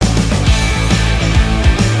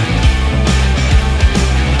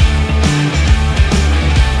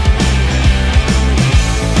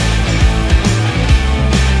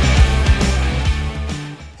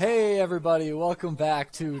everybody. Welcome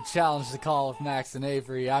back to Challenge the Call with Max and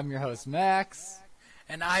Avery. I'm your host, Max.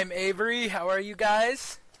 And I'm Avery. How are you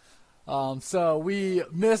guys? So we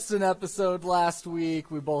missed an episode last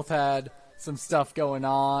week. We both had some stuff going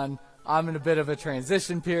on. I'm in a bit of a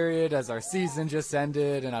transition period as our season just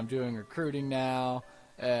ended, and I'm doing recruiting now.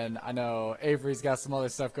 And I know Avery's got some other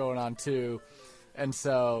stuff going on too. And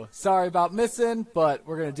so, sorry about missing, but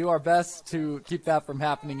we're going to do our best to keep that from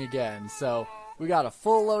happening again. So, we got a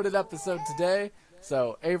full loaded episode today.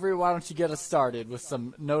 So, Avery, why don't you get us started with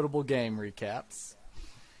some notable game recaps?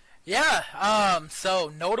 Yeah,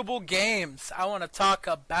 so notable games. I want to talk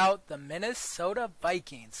about the Minnesota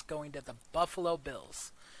Vikings going to the Buffalo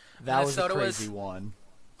Bills. That was a crazy one.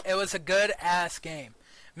 It was a good-ass game.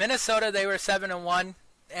 Minnesota, they were 7-1,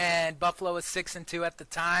 and Buffalo was 6-2 at the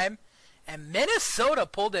time. And Minnesota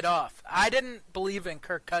pulled it off. I didn't believe in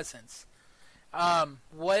Kirk Cousins.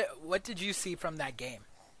 What did you see from that game?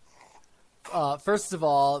 First of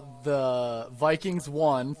all, the Vikings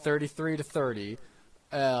won 33-30.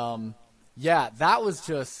 Yeah, that was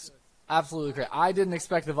just absolutely great. I didn't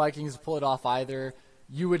expect the Vikings to pull it off either.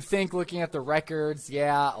 You would think, looking at the records,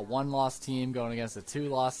 yeah, a one-loss team going against a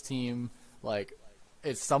two-loss team, like,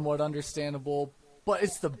 it's somewhat understandable. But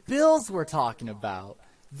it's the Bills we're talking about.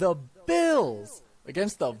 The Bills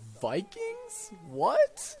against the Vikings?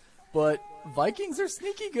 What? But Vikings are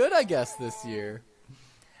sneaky good, I guess, this year.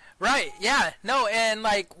 Right, yeah. No, and,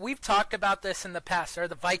 like, we've talked about this in the past. Are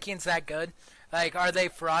the Vikings that good? Like, are they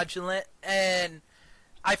fraudulent? And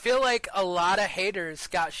I feel like a lot of haters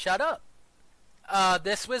got shut up.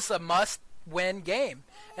 This was a must-win game.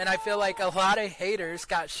 And I feel like a lot of haters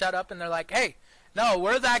got shut up, and they're like, hey, no,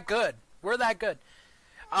 we're that good. We're that good.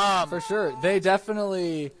 For sure. They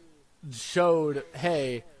definitely showed,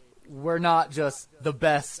 hey, we're not just the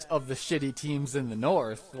best of the shitty teams in the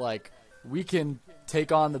North. Like, we can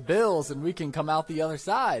take on the Bills and we can come out the other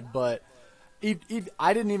side. But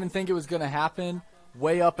I didn't even think it was going to happen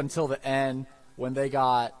way up until the end when they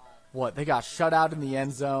got shut out in the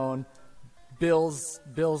end zone. Bills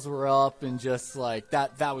were up and just like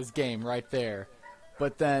that was game right there.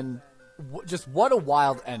 But then just what a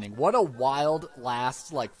wild ending. What a wild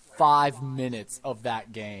last, 5 minutes of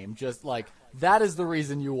that game. Just, that is the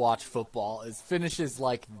reason you watch football, is finishes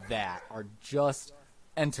like that are just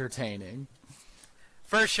entertaining.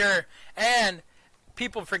 For sure. And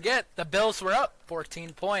people forget the Bills were up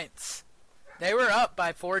 14 points. They were up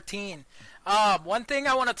by 14. One thing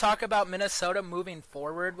I want to talk about Minnesota moving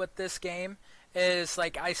forward with this game is, I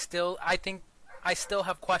think I still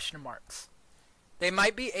have question marks. They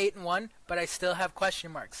might be 8-1, but I still have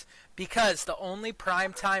question marks because the only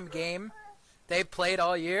primetime game they've played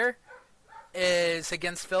all year is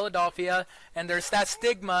against Philadelphia, and there's that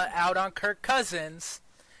stigma out on Kirk Cousins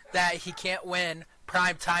that he can't win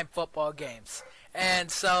primetime football games.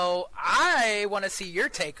 And so I want to see your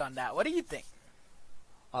take on that. What do you think?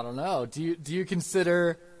 I don't know. Do you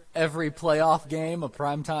consider every playoff game a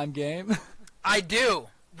primetime game? I do.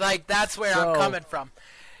 That's where I'm coming from.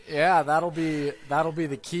 Yeah, that'll be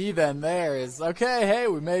the key then there is, okay, hey,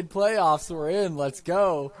 we made playoffs, we're in, let's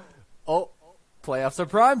go. Oh, playoffs are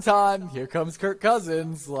prime time. Here comes Kirk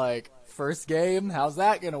Cousins. First game, how's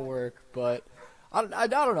that going to work? But I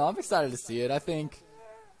don't know. I'm excited to see it. I think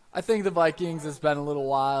the Vikings, it's been a little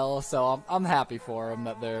while, so I'm happy for them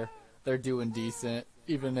that they're doing decent,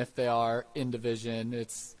 even if they are in division.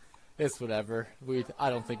 It's whatever. I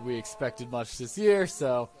don't think we expected much this year,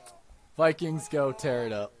 so Vikings, go tear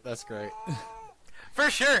it up. That's great.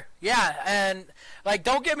 For sure. Yeah, and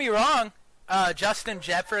don't get me wrong, Justin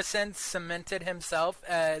Jefferson cemented himself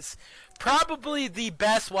as probably the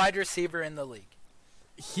best wide receiver in the league.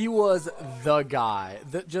 He was the guy.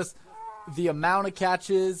 The amount of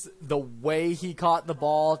catches, the way he caught the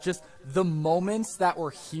ball, just the moments that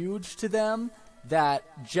were huge to them that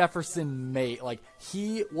Jefferson made.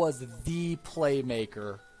 He was the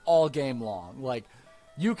playmaker all game long.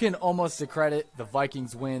 You can almost accredit the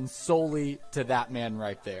Vikings win solely to that man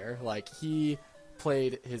right there. He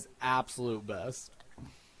played his absolute best.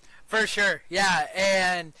 For sure, yeah.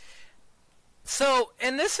 And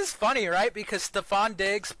this is funny, right? Because Stephon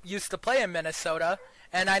Diggs used to play in Minnesota,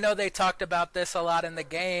 and I know they talked about this a lot in the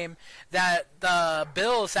game, that the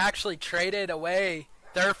Bills actually traded away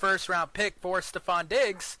their first-round pick for Stephon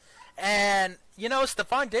Diggs. And,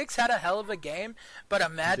 Stephon Diggs had a hell of a game, but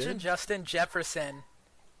imagine Justin Jefferson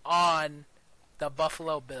on the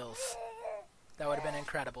Buffalo Bills. That would have been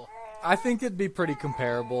incredible. I think it'd be pretty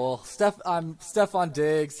comparable. Stephon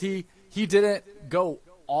Diggs, he didn't go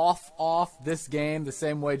off this game the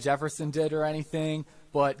same way Jefferson did or anything,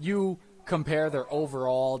 but you compare their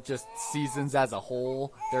overall just seasons as a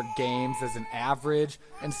whole, their games as an average,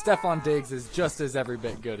 and Stephon Diggs is just as every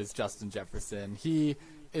bit good as Justin Jefferson. He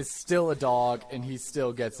is still a dog, and he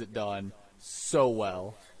still gets it done so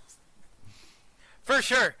well. For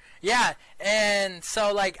sure. Yeah. And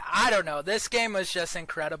so, I don't know. This game was just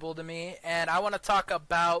incredible to me. And I want to talk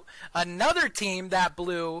about another team that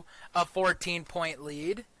blew a 14-point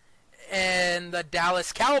lead. And the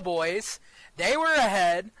Dallas Cowboys, they were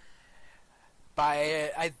ahead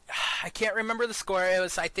by, I can't remember the score.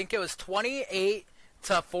 I think it was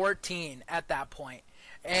 28-14 at that point.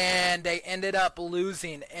 And they ended up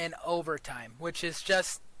losing in overtime, which is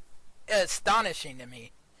just astonishing to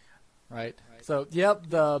me. Right. So, yep,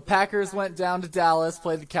 the Packers went down to Dallas,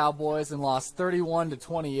 played the Cowboys, and lost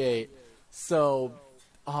 31-28. So,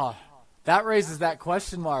 that raises that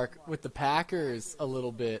question mark with the Packers a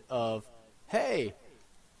little bit of, hey,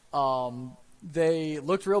 they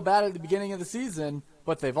looked real bad at the beginning of the season,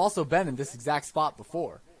 but they've also been in this exact spot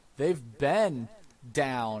before. They've been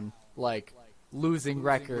down, losing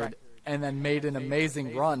record, and then made an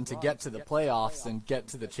amazing run to get to the playoffs and get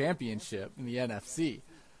to the championship in the NFC.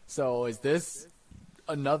 So is this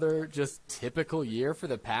another just typical year for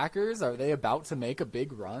the Packers? Are they about to make a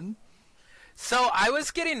big run? So I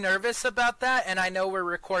was getting nervous about that, and I know we're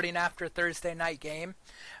recording after Thursday night game,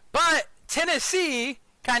 but Tennessee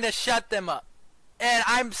kind of shut them up. And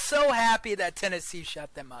I'm so happy that Tennessee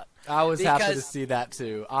shut them up. I was happy to see that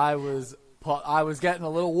too. I was getting a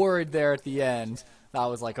little worried there at the end. I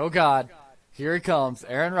was like, oh God, here he comes,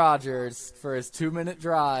 Aaron Rodgers for his 2-minute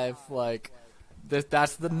drive.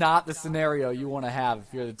 That's not the scenario you want to have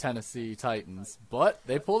if you're the Tennessee Titans. But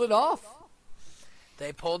they pulled it off.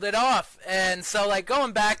 They pulled it off. And so,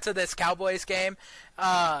 going back to this Cowboys game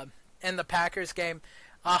and the Packers game,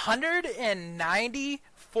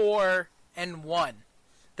 194-1.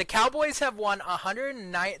 The Cowboys have won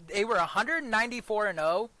 109. They were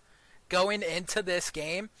 194-0 going into this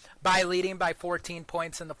game by leading by 14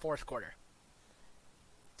 points in the fourth quarter.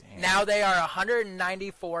 Damn. Now they are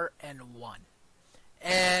 194-1.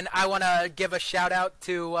 And I want to give a shout-out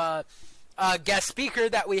to a guest speaker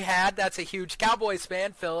that we had that's a huge Cowboys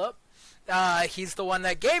fan, Philip. He's the one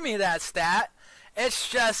that gave me that stat. It's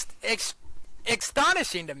just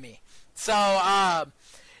astonishing to me. So, tough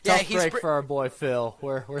break for our boy Phil.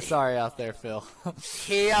 We're sorry out there, Phil.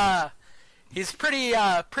 He's pretty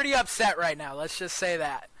upset right now. Let's just say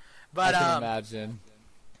that. But I can imagine.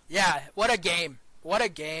 Yeah, what a game. What a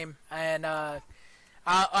game. And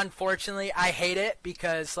unfortunately, I hate it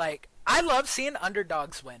because, I love seeing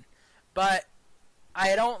underdogs win. But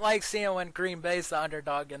I don't like seeing when Green Bay's the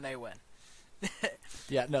underdog and they win.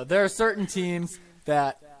 Yeah, no, there are certain teams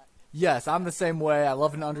that, yes, I'm the same way. I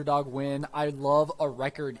love an underdog win. I love a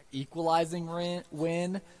record equalizing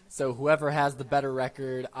win. So whoever has the better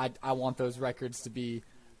record, I want those records to be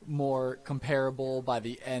more comparable by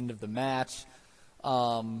the end of the match.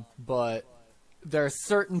 But there are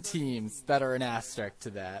certain teams that are an asterisk to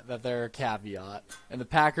that they're a caveat. And the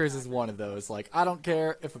Packers is one of those. I don't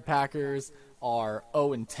care if the Packers are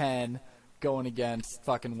 0-10 going against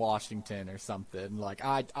fucking Washington or something.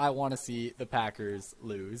 I want to see the Packers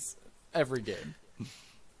lose every game.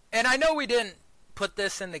 And I know we didn't put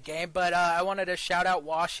this in the game, but I wanted to shout out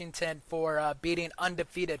Washington for beating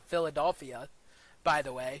undefeated Philadelphia, by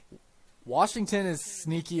the way. Washington is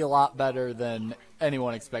sneaky a lot better than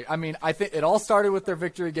anyone expected. I mean, I think it all started with their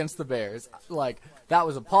victory against the Bears. That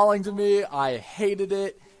was appalling to me. I hated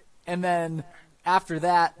it. And then after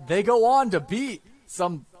that, they go on to beat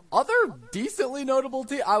some other decently notable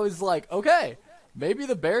team. I was like, okay, maybe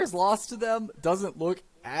the Bears loss to them doesn't look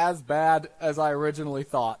as bad as I originally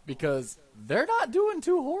thought because they're not doing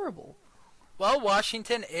too horrible. Well,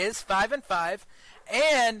 Washington is 5-5,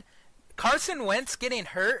 and Carson Wentz getting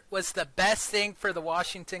hurt was the best thing for the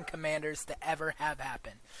Washington Commanders to ever have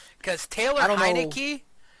happen. Because Taylor Heineke,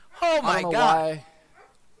 oh my God.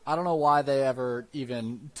 I don't know why they ever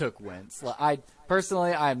even took Wentz. I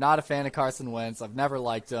am not a fan of Carson Wentz. I've never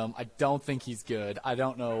liked him. I don't think he's good. I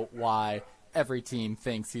don't know why every team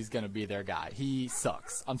thinks he's going to be their guy. He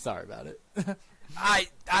sucks. I'm sorry about it. I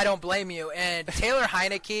don't blame you. And Taylor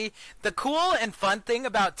Heineke, the cool and fun thing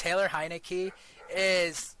about Taylor Heineke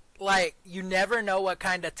is you never know what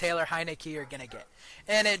kind of Taylor Heineke you're going to get.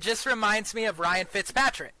 And it just reminds me of Ryan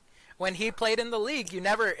Fitzpatrick. When he played in the league,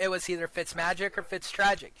 it was either Fitzmagic or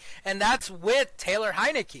Fitztragic. And that's with Taylor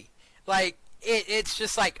Heineke. It's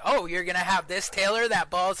just you're going to have this Taylor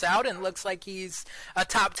that balls out and looks like he's a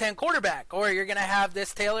top 10 quarterback. Or you're going to have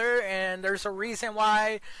this Taylor and there's a reason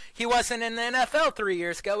why he wasn't in the NFL 3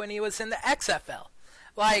 years ago and he was in the XFL.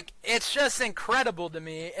 Like, it's just incredible to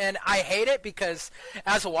me, and I hate it because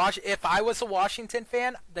if I was a Washington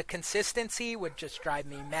fan, the consistency would just drive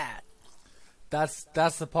me mad. That's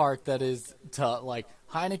the part that is tough. Like,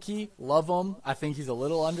 Heineke, love him. I think he's a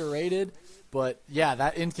little underrated. But, yeah,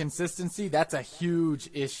 that inconsistency, that's a huge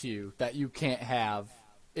issue that you can't have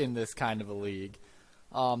in this kind of a league.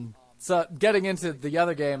 So getting into the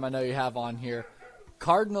other game I know you have on here,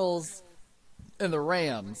 Cardinals and the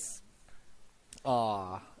Rams.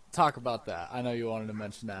 Talk about that. I know you wanted to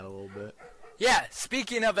mention that a little bit. Yeah,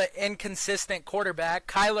 speaking of an inconsistent quarterback,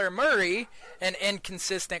 Kyler Murray, an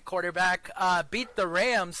inconsistent quarterback, beat the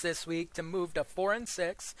Rams this week to move to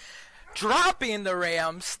 4-6, dropping the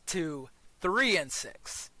Rams to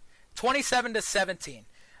 3-6, 27-17.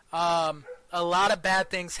 A lot of bad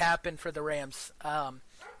things happened for the Rams.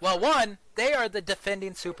 Well, one, they are the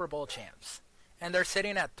defending Super Bowl champs, and they're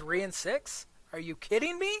sitting at 3-6. Are you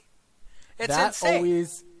kidding me? It's insane.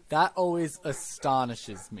 That always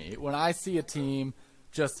astonishes me when I see a team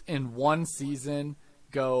just in one season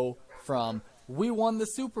go from we won the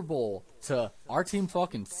Super Bowl to our team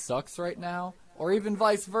fucking sucks right now, or even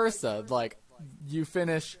vice versa. Like, you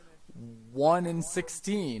finish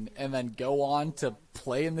 1-16 and then go on to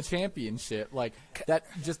play in the championship. Like, that,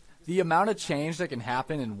 just the amount of change that can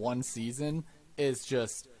happen in one season is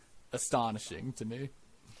just astonishing to me.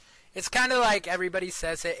 It's kind of like everybody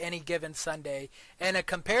says it any given Sunday. In a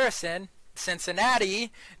comparison,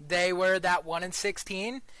 Cincinnati, they were that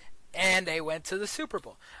 1-16, and they went to the Super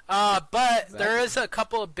Bowl. But exactly. There is a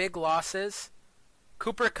couple of big losses.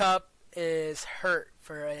 Cooper Kupp is hurt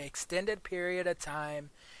for an extended period of time,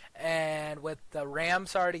 and with the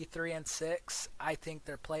Rams already 3-6, I think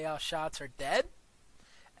their playoff shots are dead.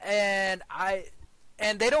 And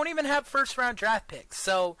they don't even have first-round draft picks,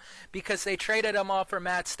 so because they traded them all for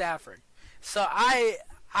Matt Stafford. So I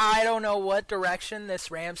don't know what direction this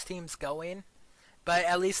Rams team's going, but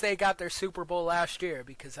at least they got their Super Bowl last year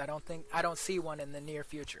because I don't see one in the near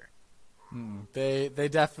future. They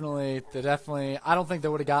definitely. I don't think they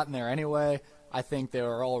would have gotten there anyway. I think they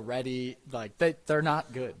were already they're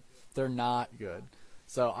not good. They're not good.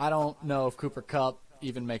 So I don't know if Cooper Kupp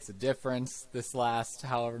even makes a difference this last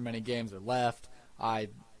however many games are left.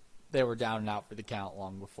 They were down and out for the count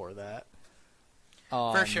long before that.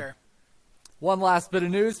 For sure. One last bit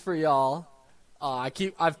of news for y'all.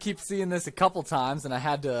 I've keep seeing this a couple times, and I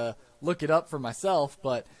had to look it up for myself.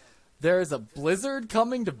 But there's a blizzard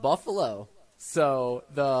coming to Buffalo, so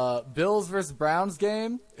the Bills versus Browns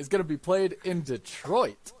game is going to be played in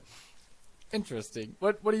Detroit. Interesting.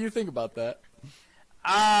 What do you think about that?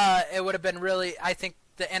 It would have been really. I think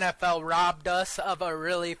the NFL robbed us of a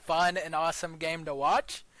really fun and awesome game to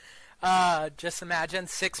watch. Just imagine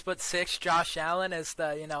 6'6" Josh Allen as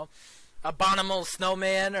the abominable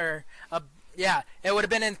snowman, it would have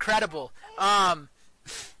been incredible. But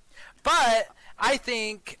I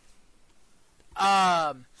think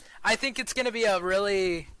it's going to be a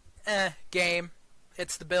really game.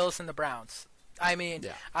 It's the Bills and the Browns. I mean,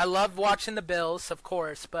 yeah. I love watching the Bills, of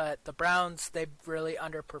course, but the Browns, they've really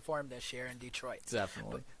underperformed this year in Detroit.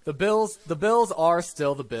 Definitely. The Bills are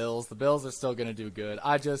still the Bills. The Bills are still going to do good.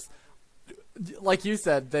 I just, like you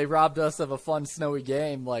said, they robbed us of a fun, snowy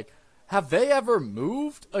game. Like, have they ever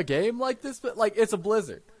moved a game like this? But, like, it's a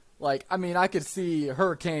blizzard. Like, I mean, I could see a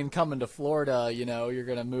hurricane coming to Florida, you're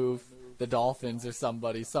going to move the Dolphins or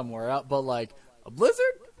somebody somewhere else. But, like, a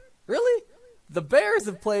blizzard? Really? The Bears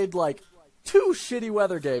have played, like, 2 shitty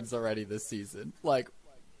weather games already this season. Like,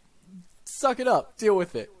 suck it up. Deal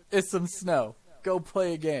with it. It's some snow. Go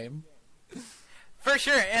play a game. For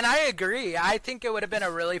sure, and I agree. I think it would have been a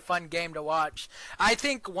really fun game to watch. I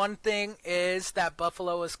think one thing is that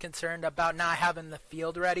Buffalo was concerned about not having the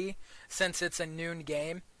field ready since it's a noon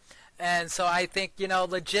game. And so I think,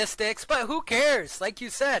 logistics, but who cares? Like you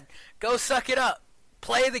said, go suck it up.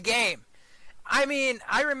 Play the game. I mean,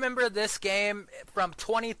 I remember this game from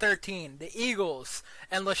 2013. The Eagles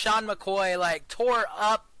and LaShawn McCoy, tore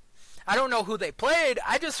up. I don't know who they played.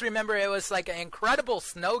 I just remember it was, an incredible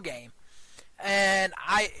snow game. And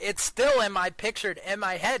it's still pictured in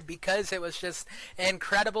my head because it was just an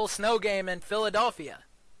incredible snow game in Philadelphia.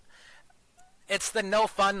 It's the No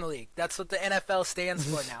Fun League. That's what the NFL stands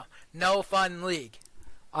for now. No Fun League.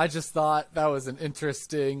 I just thought that was an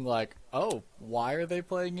interesting, why are they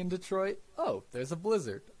playing in Detroit? Oh, there's a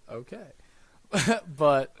blizzard. Okay.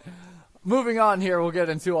 But moving on here, we'll get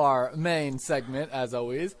into our main segment, as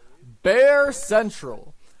always, Bear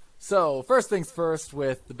Central. So, first things first,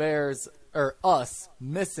 with the Bears, or us,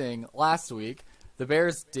 missing last week, the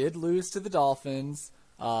Bears did lose to the Dolphins,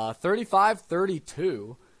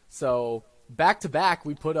 35-32. So, back-to-back,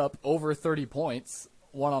 we put up over 30 points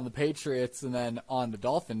one on the Patriots and then on the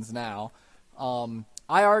Dolphins now. I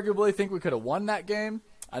arguably think we could have won that game.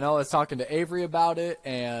 I know I was talking to Avery about it,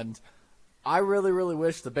 and I really, really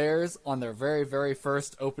wish the Bears on their very, very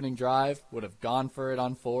first opening drive would have gone for it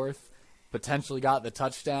on fourth, potentially got the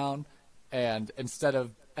touchdown, and instead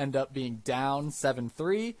of end up being down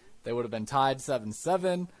 7-3, they would have been tied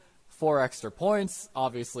 7-7. 4 extra points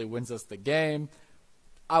obviously wins us the game.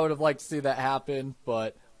 I would have liked to see that happen,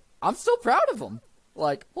 but I'm still proud of them.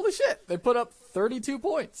 Like, holy shit, they put up 32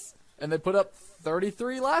 points, and they put up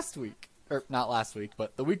 33 last week. Or not last week,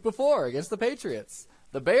 but the week before against the Patriots.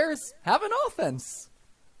 The Bears have an offense.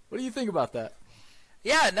 What do you think about that?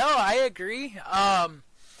 Yeah, no, I agree.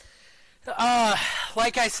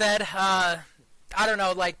 Like I said, I don't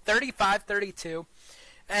know, like 35-32,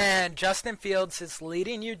 and Justin Fields is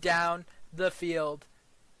leading you down the field,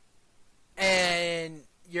 and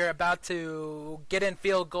you're about to get in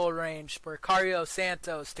field goal range for Cario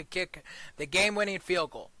Santos to kick the game-winning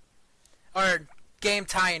field goal, or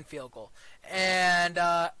game-tying field goal. And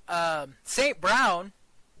St. Brown,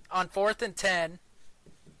 on 4th and 10,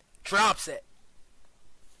 drops it.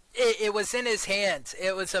 It was in his hands.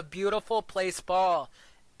 It was a beautiful placed ball.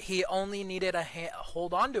 He only needed a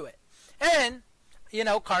hold on to it. And, you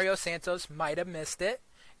know, Cario Santos might have missed it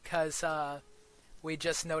because we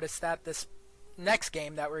just noticed that this next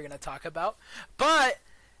game that we're going to talk about. But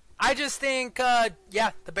I just think, the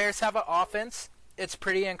Bears have an offense. It's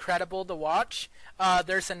pretty incredible to watch.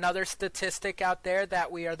 There's another statistic out there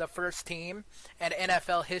that we are the first team in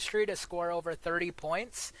NFL history to score over 30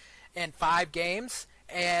 points in 5 games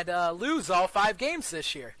and lose all 5 games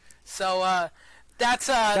this year. So that's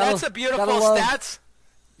a beautiful stats.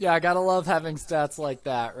 Yeah, I gotta love having stats like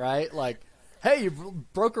that, right? Like, hey, you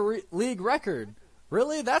broke a league record.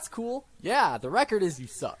 Really? That's cool. Yeah, the record is you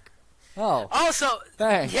suck. Oh. Also,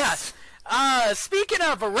 thanks. Yes. Speaking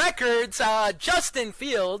of records, Justin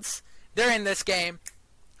Fields, during this game,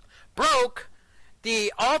 broke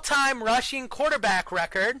the all-time rushing quarterback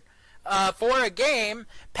record for a game,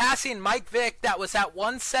 passing Mike Vick that was at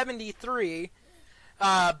 173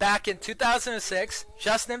 back in 2006.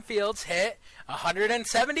 Justin Fields hit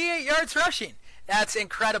 178 yards rushing. That's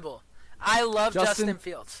incredible. I love Justin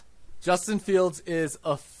Fields. Justin Fields is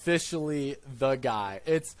officially the guy.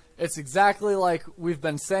 It's exactly like we've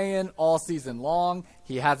been saying all season long.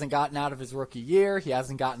 He hasn't gotten out of his rookie year. He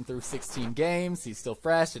hasn't gotten through 16 games. He's still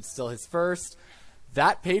fresh. It's still his first.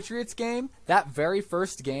 That Patriots game, that very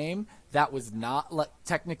first game, that was not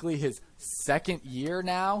technically his second year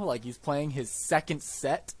now. Like, he's playing his second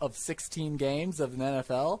set of 16 games of the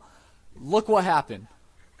NFL. Look what happened.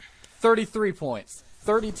 33 points,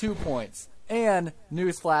 32 points. And,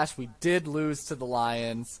 newsflash, we did lose to the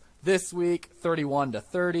Lions this week,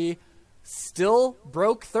 31-30. Still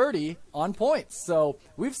broke 30 on points. So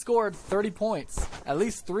we've scored 30 points at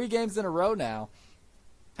least 3 games in a row now.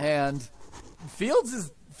 And Fields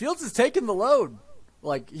is taking the load.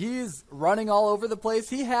 Like, he's running all over the place.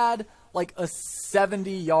 He had like a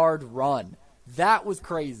 70-yard run. That was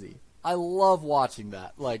crazy. I love watching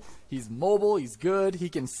that. Like, he's mobile, he's good, he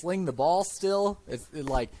can sling the ball still.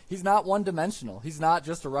 He's not one-dimensional. He's not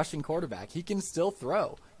just a rushing quarterback. He can still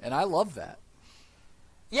throw, and I love that.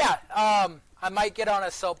 Yeah, I might get on a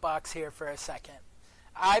soapbox here for a second.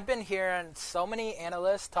 I've been hearing so many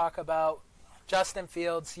analysts talk about Justin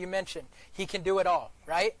Fields. You mentioned he can do it all,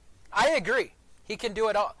 right? I agree. He can do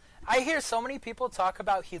it all. I hear so many people talk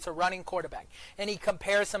about he's a running quarterback, and he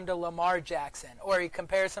compares him to Lamar Jackson, or he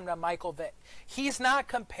compares him to Michael Vick. He's not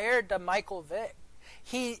compared to Michael Vick.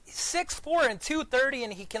 He's 6'4" and 230,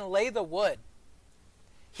 and he can lay the wood.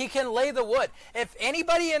 He can lay the wood. If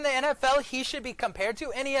anybody in the NFL he should be compared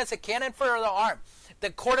to, and he has a cannon for the arm,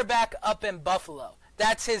 the quarterback up in Buffalo.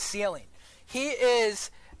 That's his ceiling. He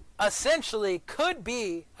is essentially could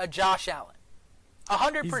be a Josh Allen.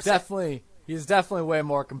 100%. He's definitely way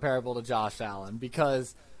more comparable to Josh Allen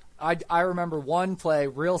because I remember one play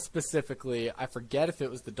real specifically. I forget if it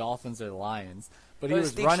was the Dolphins or the Lions, but he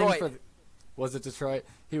was Detroit. running for was it Detroit?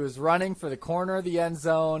 He was running for the corner of the end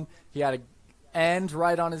zone. He had an end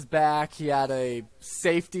right on his back. He had a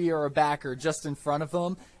safety or a backer just in front of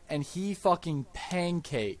him, and he fucking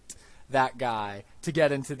pancaked that guy to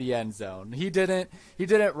get into the end zone. He didn't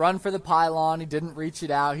run for the pylon. He didn't reach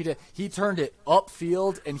it out. He turned it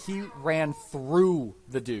upfield and he ran through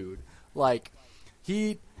the dude. Like,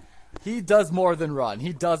 he does more than run.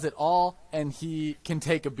 He does it all, and he can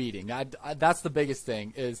take a beating. That's the biggest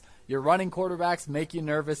thing is your running quarterbacks make you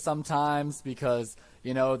nervous sometimes because,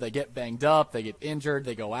 you know, they get banged up, they get injured,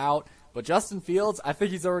 they go out. But Justin Fields, I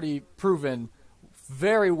think he's already proven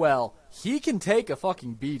very well he can take a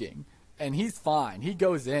fucking beating. and he's fine. He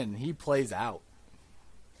goes in. He plays out.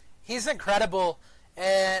 He's incredible,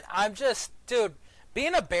 and I'm just, dude,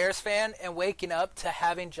 being a Bears fan and waking up to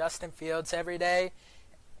having Justin Fields every day,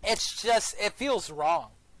 it's just, it feels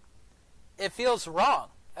wrong. It feels wrong.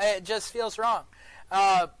 It just feels wrong.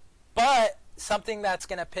 But something that's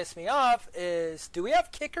going to piss me off is, do we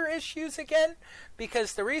have kicker issues again?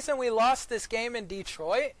 Because the reason we lost this game in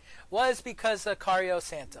Detroit was because of Cario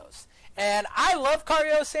Santos. And I love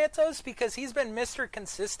Cario Santos because he's been Mr.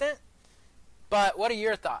 Consistent. But what are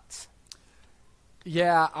your thoughts?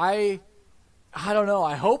 Yeah, I don't know.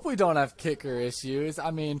 I hope we don't have kicker issues.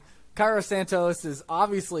 I mean, Cairo Santos is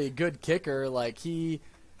obviously a good kicker. Like, he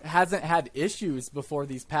hasn't had issues before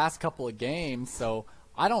these past couple of games, so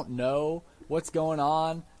I don't know what's going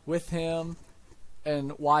on with him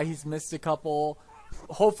and why he's missed a couple.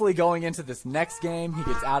 Hopefully going into this next game, he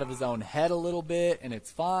gets out of his own head a little bit, and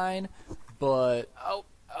it's fine. But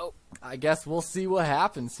I guess we'll see what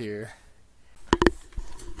happens here.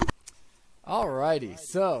 Alrighty,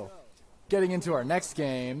 so getting into our next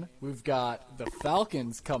game, we've got the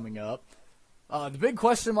Falcons coming up. The big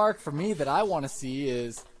question mark for me that I want to see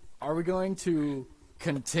is, are we going to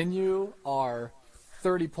continue our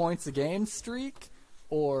 30 points a game streak,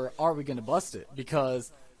 or are we going to bust it?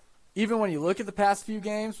 Because even when you look at the past few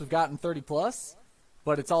games, we've gotten 30 plus,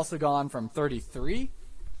 but it's also gone from 33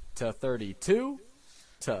 to 32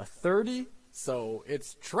 to 30, so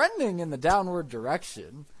it's trending in the downward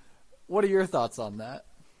direction. What are your thoughts on that?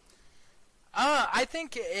 I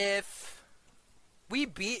think if we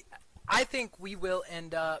I think we will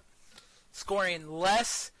end up scoring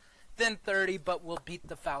less than 30, but we'll beat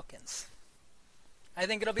the Falcons. I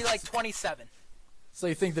think it'll be like 27. So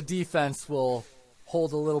you think the defense will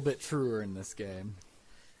hold a little bit truer in this game?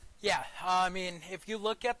 Yeah, I mean, if you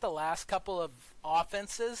look at the last couple of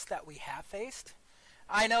offenses that we have faced,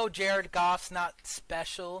 I know Jared Goff's not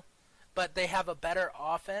special, but they have a better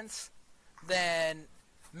offense than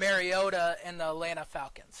Mariota and the Atlanta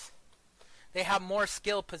Falcons. They have more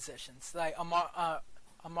skill positions, like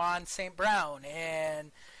Amon St. Brown,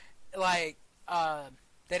 and like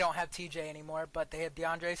they don't have TJ anymore, but they have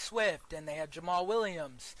DeAndre Swift, and they have Jamal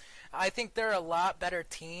Williams. I think they're a lot better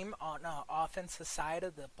team on the offensive side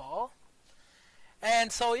of the ball.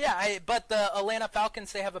 And so, yeah, but the Atlanta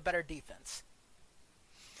Falcons, they have a better defense.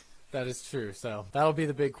 That is true. So that'll be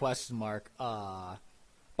the big question mark.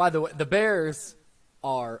 By the way, the Bears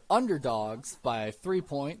are underdogs by 3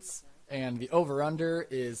 points, and the over-under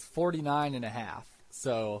is 49.5.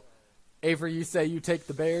 So, Avery, you say you take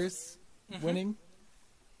the Bears winning?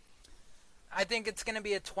 I think it's going to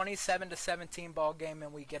be a 27-17 ball game,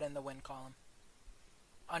 and we get in the win column.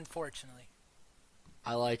 Unfortunately.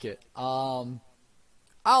 I like it. I'm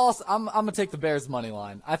gonna take the Bears money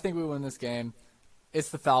line. I think we win this game. It's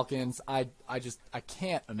the Falcons. I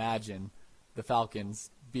can't imagine the Falcons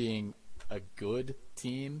being a good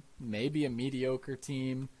team, maybe a mediocre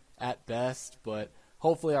team at best, but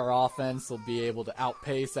hopefully our offense will be able to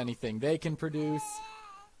outpace anything they can produce.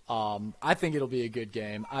 I think it'll be a good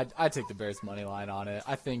game. I take the Bears money line on it.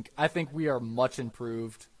 I think we are much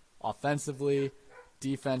improved offensively.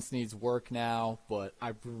 Defense needs work now, but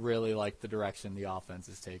I really like the direction the offense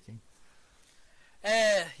is taking.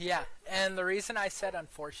 Yeah, and the reason I said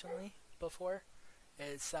unfortunately before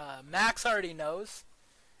is Max already knows,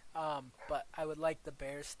 but I would like the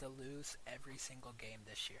Bears to lose every single game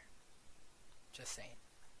this year. Just saying.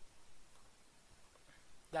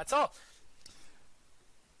 That's all.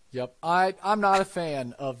 Yep, I'm not a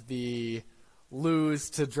fan of the lose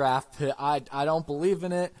to draft pick. I don't believe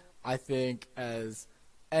in it. I think as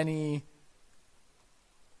any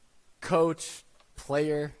coach,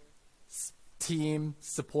 player, team,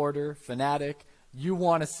 supporter, fanatic, you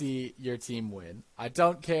want to see your team win. I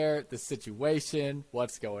don't care the situation,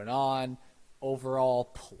 what's going on, overall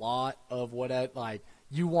plot of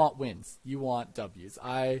you want wins. You want W's.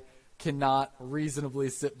 I cannot reasonably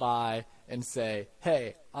sit by and say,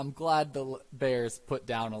 hey, I'm glad the Bears put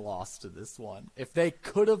down a loss to this one. If they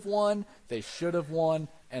could have won, they should have won,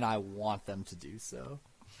 and I want them to do so.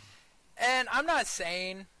 And I'm not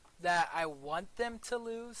saying that I want them to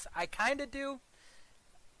lose. I kind of do.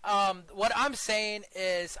 What I'm saying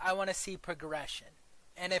is I want to see progression.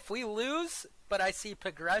 And if we lose, but I see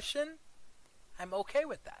progression, I'm okay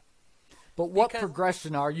with that. But what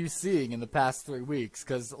progression are you seeing in the past 3 weeks?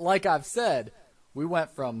 Because like I've said, we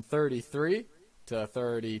went from 33 to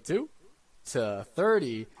 32 to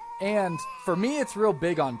 30. And for me, it's real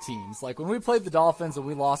big on teams. Like when we played the Dolphins and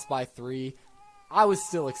we lost by 3, I was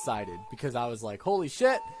still excited because I was like, holy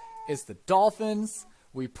shit, it's the Dolphins.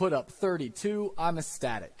 We put up 32. I'm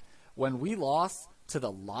ecstatic. When we lost to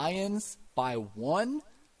the Lions by 1,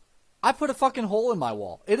 I put a fucking hole in my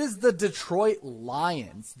wall. It is the Detroit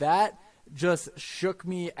Lions. That just shook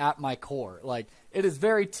me at my core. Like, it is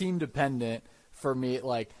very team dependent for me.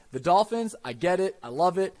 Like, the Dolphins, I get it. I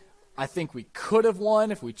love it. I think we could have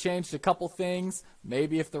won if we changed a couple things.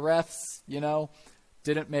 Maybe if the refs,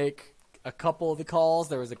 didn't make a couple of the calls.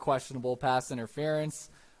 There was a questionable pass interference.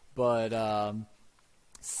 But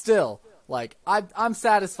still, like, I'm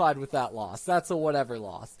satisfied with that loss. That's a whatever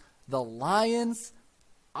loss. The Lions,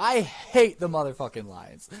 I hate the motherfucking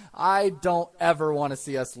Lions. I don't ever want to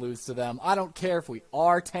see us lose to them. I don't care if we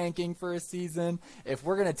are tanking for a season. If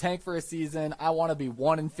we're going to tank for a season, I want to be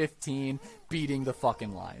 1-15 beating the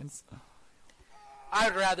fucking Lions.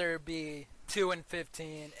 I'd rather be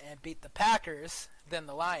 2-15 and beat the Packers than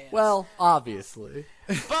the Lions. Well, obviously.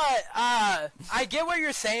 But I get what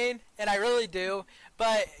you're saying, and I really do.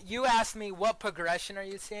 But you asked me what progression are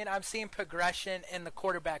you seeing? I'm seeing progression in the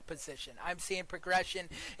quarterback position. I'm seeing progression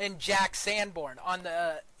in Jack Sanborn on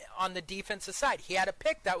the defensive side. He had a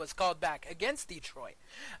pick that was called back against Detroit.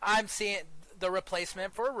 I'm seeing the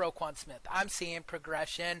replacement for Roquan Smith. I'm seeing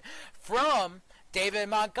progression from David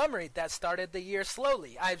Montgomery that started the year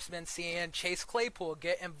slowly. I've been seeing Chase Claypool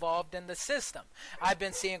get involved in the system. I've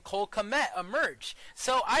been seeing Cole Kmet emerge.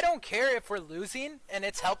 So I don't care if we're losing and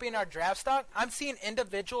it's helping our draft stock. I'm seeing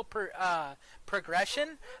individual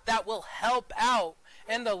progression that will help out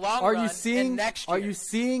in the long run and next year. Are you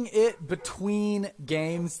seeing it between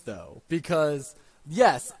games, though? Because,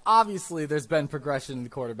 yes, obviously there's been progression in the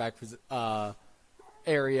quarterback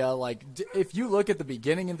area. Like, if you look at the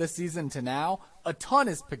beginning of the season to now, a ton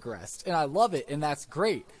has progressed, and I love it, and that's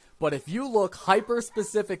great. But if you look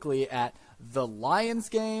hyper-specifically at the Lions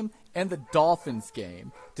game and the Dolphins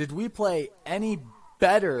game, did we play any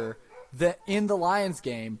better in the Lions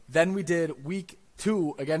game than we did week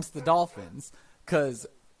 2 against the Dolphins? Because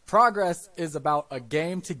progress is about a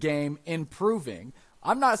game-to-game improving.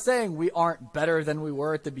 I'm not saying we aren't better than we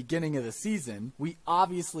were at the beginning of the season. We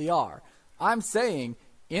obviously are. I'm saying,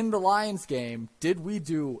 in the Lions game, did we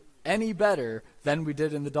do any better than we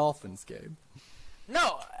did in the Dolphins game?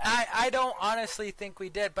 No, I don't honestly think we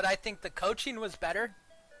did, but I think the coaching was better.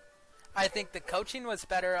 I think the coaching was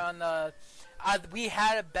better on the we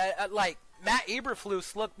had a bet, like, Matt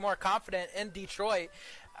Eberflus looked more confident in Detroit.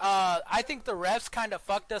 I think the refs kind of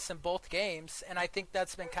fucked us in both games, and I think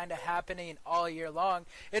that's been kind of happening all year long.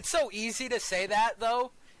 It's so easy to say that,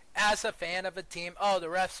 though, as a fan of a team. Oh, the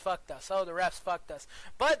refs fucked us. Oh, the refs fucked us.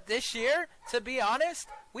 But this year, to be honest,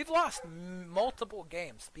 we've lost multiple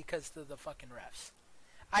games because of the fucking refs.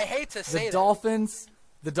 I hate to say that.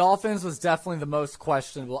 The Dolphins was definitely the most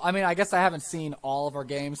questionable. I mean, I guess I haven't seen all of our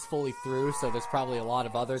games fully through, so there's probably a lot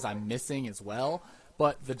of others I'm missing as well.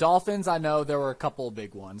 But the Dolphins, I know there were a couple of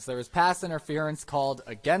big ones. There was pass interference called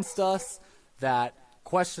against us that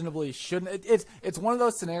questionably shouldn't. It's one of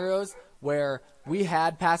those scenarios where we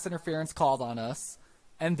had pass interference called on us,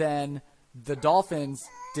 and then the Dolphins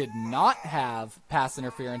did not have pass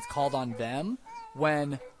interference called on them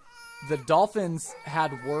when the Dolphins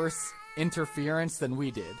had worse interference than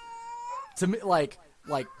we did. To me, like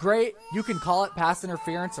great, you can call it pass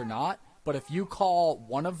interference or not, but if you call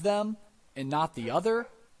one of them and not the other,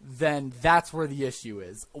 then that's where the issue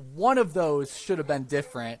is. One of those should have been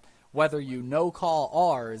different, whether you no-call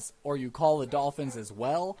ours or you call the Dolphins as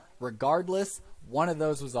well. Regardless, one of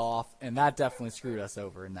those was off, and that definitely screwed us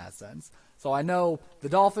over in that sense. So I know the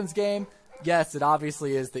Dolphins game, yes, it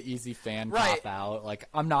obviously is the easy fan cop-out. Like,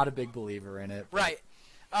 I'm not a big believer in it. Right.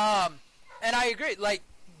 And I agree. Like,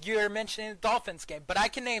 you're mentioning the Dolphins game, but I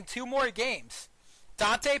can name 2 more games.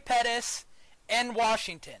 Dante Pettis and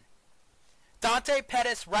Washington. Dante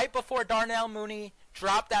Pettis, right before Darnell Mooney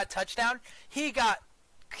dropped that touchdown, he got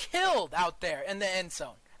killed out there in the end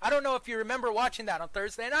zone. I don't know if you remember watching that on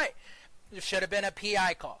Thursday night. It should have been a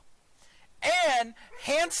PI call. And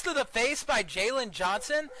hands to the face by Jalen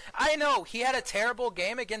Johnson. I know he had a terrible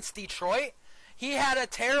game against Detroit. He had a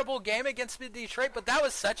terrible game against Detroit, but that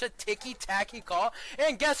was such a ticky-tacky call.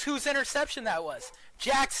 And guess whose interception that was?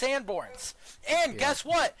 Jack Sanborn's. And guess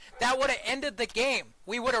what? That would have ended the game.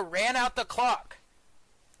 We would have ran out the clock.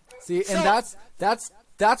 See, and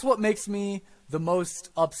that's what makes me the most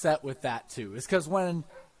upset with that too. Is because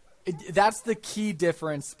that's the key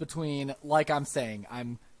difference between, like I'm saying,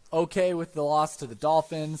 I'm okay with the loss to the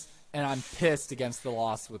Dolphins, and I'm pissed against the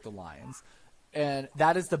loss with the Lions. And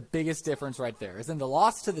that is the biggest difference right there. Is in the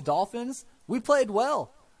loss to the Dolphins, we played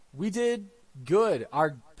well. We did good.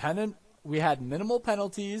 We had minimal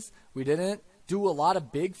penalties. We didn't do a lot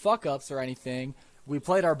of big fuck-ups or anything. We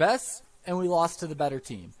played our best, and we lost to the better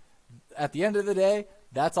team. At the end of the day,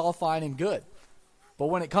 that's all fine and good. But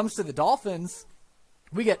when it comes to the Dolphins,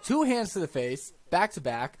 we get 2 hands to the face,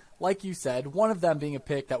 back-to-back, like you said, one of them being a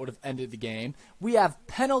pick that would have ended the game. We have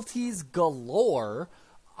penalties galore.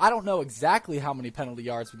 I don't know exactly how many penalty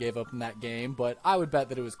yards we gave up in that game, but I would bet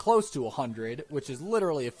that it was close to 100, which is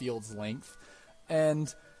literally a field's length.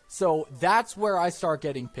 And so that's where I start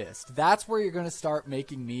getting pissed. That's where you're going to start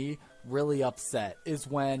making me really upset, is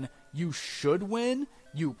when you should win,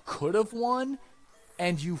 you could have won,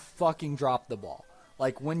 and you fucking drop the ball.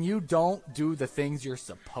 Like, when you don't do the things you're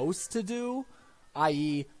supposed to do,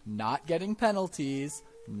 i.e. not getting penalties,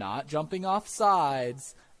 not jumping off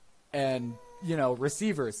sides, and,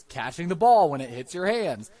 receivers catching the ball when it hits your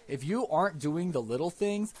hands. If you aren't doing the little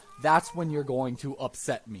things, that's when you're going to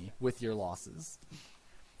upset me with your losses.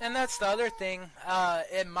 And that's the other thing.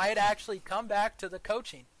 It might actually come back to the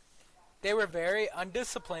coaching. They were very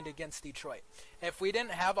undisciplined against Detroit. If we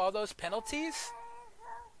didn't have all those penalties,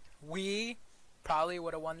 we probably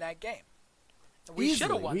would have won that game. We should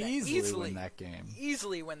have won that. Easily win that game.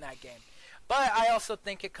 Easily win that game. But I also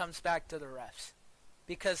think it comes back to the refs,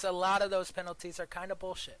 because a lot of those penalties are kind of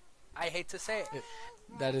bullshit. I hate to say it.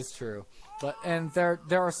 That is true. And there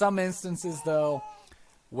are some instances, though,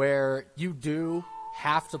 where you do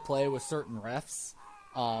have to play with certain refs.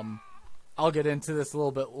 I'll get into this a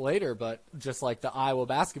little bit later, but just like the Iowa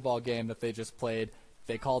basketball game that they just played,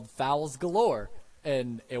 they called fouls galore.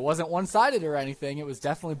 And it wasn't one-sided or anything. It was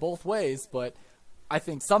definitely both ways. But I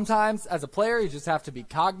think sometimes as a player, you just have to be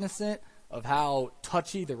cognizant of how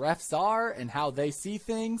touchy the refs are and how they see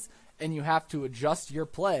things. And you have to adjust your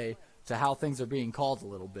play to how things are being called a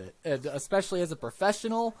little bit. And especially as a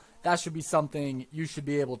professional, that should be something you should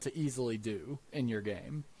be able to easily do in your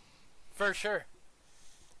game. For sure.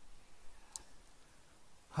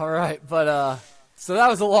 All right. But so that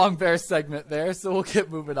was a long Bears segment there. So we'll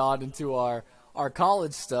get moving on into our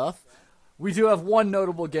college stuff. We do have one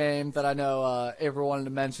notable game that I know Avery wanted to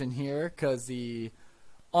mention here, because the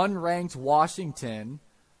unranked Washington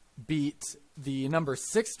beat the number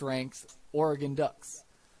 6th ranked Oregon Ducks.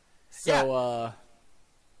 So,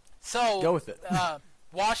 go with it.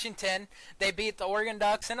 Washington, they beat the Oregon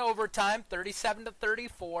Ducks in overtime,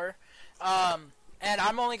 37-34. And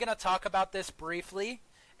I'm only going to talk about this briefly,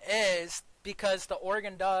 is because the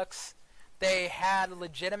Oregon Ducks, they had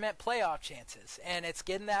legitimate playoff chances, and it's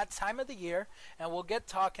getting that time of the year, and we'll get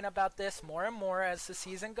talking about this more and more as the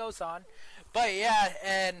season goes on. But yeah,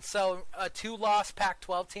 and so a 2-loss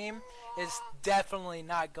Pac-12 team is definitely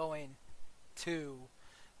not going to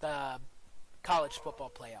the college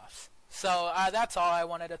football playoffs. So that's all I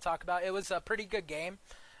wanted to talk about. It was a pretty good game.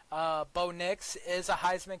 Bo Nix is a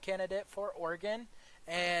Heisman candidate for Oregon,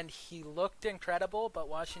 and he looked incredible, but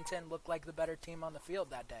Washington looked like the better team on the field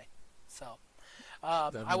that day. So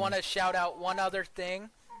I want to shout out one other thing.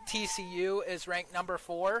 TCU is ranked number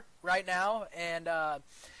 4 right now, and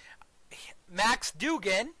Max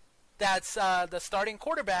Dugan, that's the starting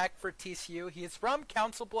quarterback for TCU. He's from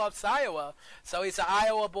Council Bluffs, Iowa, so he's an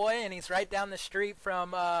Iowa boy, and he's right down the street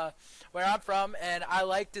from where I'm from, and I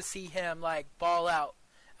like to see him ball out.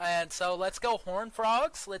 And so let's go Horned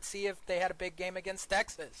Frogs. Let's see if they had a big game against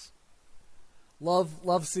Texas.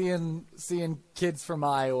 Love seeing kids from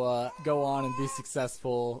Iowa go on and be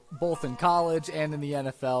successful, both in college and in the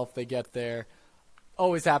NFL if they get there.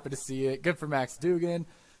 Always happy to see it. Good for Max Dugan.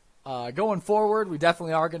 Going forward, we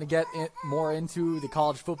definitely are going to get more into the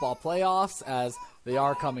college football playoffs as they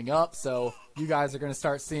are coming up. So you guys are going to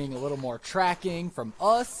start seeing a little more tracking from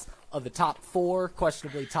us of the top 4,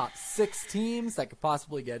 questionably top 6 teams that could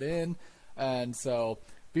possibly get in. And so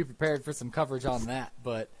be prepared for some coverage on that.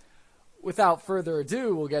 But without further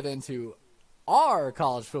ado, we'll get into our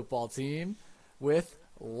college football team with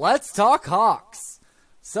Let's Talk Hawks.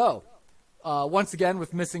 So, once again,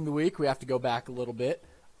 with missing the week, we have to go back a little bit.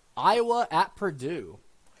 Iowa at Purdue.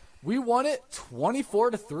 We won it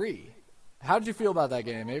 24-3. How did you feel about that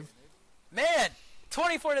game, Abe? Man,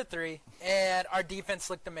 24-3, and our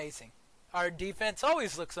defense looked amazing. Our defense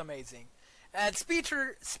always looks amazing. And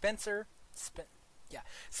Spencer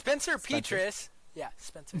Petras. Yeah,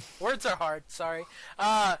 Spencer. Words are hard, sorry.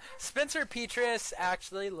 Spencer Petras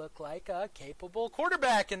actually looked like a capable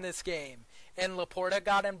quarterback in this game. And Laporta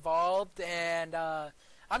got involved, and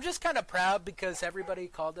I'm just kind of proud because everybody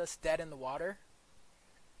called us dead in the water.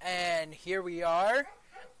 And here we are.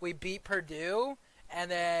 We beat Purdue,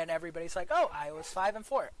 and then everybody's like, oh, Iowa's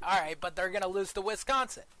 5-4. All right, but they're going to lose to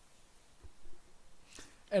Wisconsin.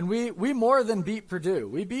 And we more than beat Purdue.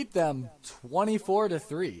 We beat them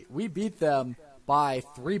 24-3. We beat them by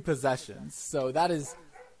 3 possessions. So that is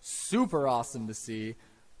super awesome to see.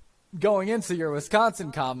 Going into your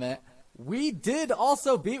Wisconsin comment, we did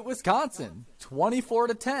also beat Wisconsin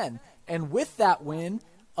 24-10, and with that win,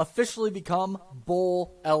 officially become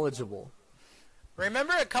bowl eligible.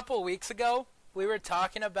 Remember a couple of weeks ago, we were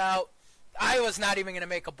talking about Iowa's not even going to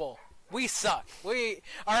make a bowl. We suck.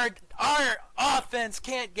 Our offense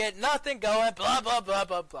can't get nothing going, blah, blah, blah,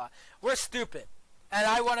 blah, blah. We're stupid. And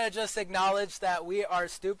I want to just acknowledge that we are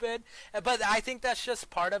stupid. But I think that's just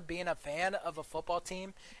part of being a fan of a football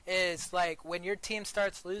team is, like, when your team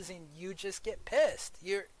starts losing, you just get pissed.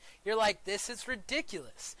 You're like, this is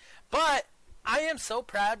ridiculous. But I am so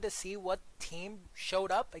proud to see what team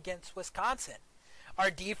showed up against Wisconsin. Our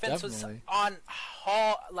defense Definitely. was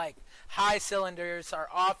on high cylinders. Our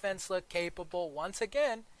offense looked capable once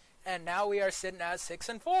again, and now we are sitting at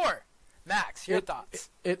 6-4. Max, your thoughts?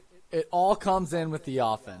 It all comes in with the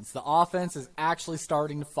offense. The offense is actually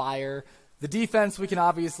starting to fire. The defense, we can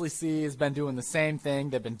obviously see, has been doing the same thing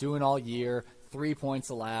they've been doing all year. 3 points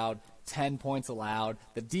allowed, 10 points allowed.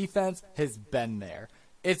 The defense has been there.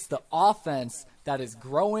 It's the offense that is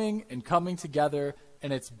growing and coming together,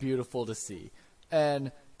 and it's beautiful to see.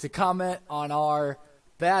 And to comment on our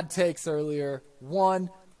bad takes earlier, one,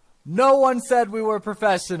 no one said we were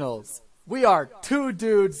professionals. We are two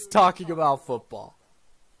dudes talking about football.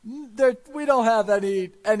 We don't have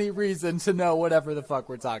any reason to know whatever the fuck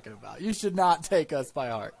we're talking about. You should not take us by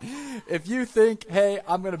heart. If you think, hey,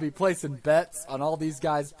 I'm going to be placing bets on all these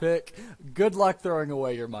guys' pick, good luck throwing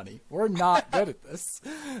away your money. We're not good at this.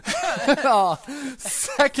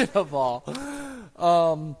 Second of all,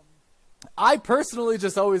 I personally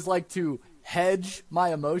just always like to hedge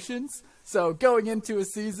my emotions. So going into a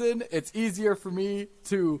season, it's easier for me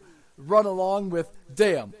to run along with,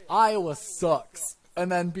 damn, Iowa sucks. And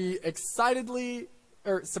then be excitedly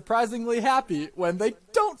or surprisingly happy when they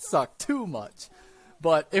don't suck too much.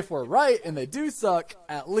 But if we're right and they do suck,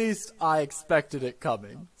 at least I expected it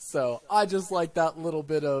coming. So I just like that little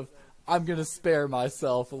bit of, I'm going to spare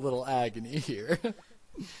myself a little agony here.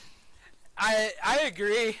 I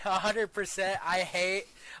agree 100%. I hate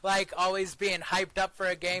always being hyped up for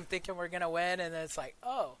a game thinking we're going to win, and then it's like,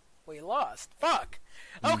 oh, we lost. Fuck.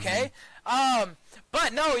 Okay.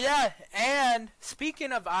 But no, yeah. And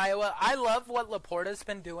speaking of Iowa, I love what Laporta's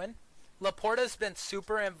been doing. Laporta's been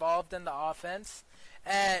super involved in the offense.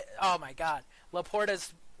 And, oh my God.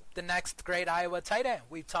 Laporta's the next great Iowa tight end.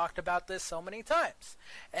 We've talked about this so many times.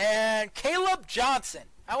 And Caleb Johnson.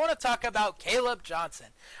 I want to talk about Caleb Johnson.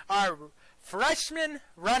 Our freshman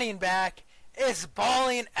running back is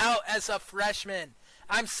balling out as a freshman.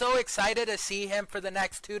 I'm so excited to see him for the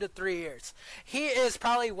next 2 to 3 years. He is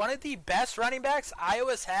probably one of the best running backs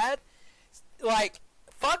Iowa's had.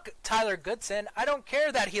 Fuck Tyler Goodson. I don't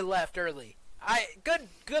care that he left early.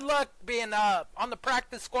 Good luck being on the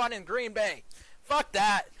practice squad in Green Bay. Fuck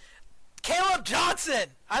that. Caleb Johnson.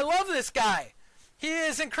 I love this guy. He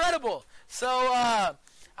is incredible. So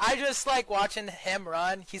I just like watching him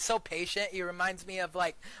run. He's so patient. He reminds me of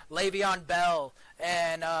Le'Veon Bell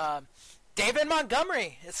and David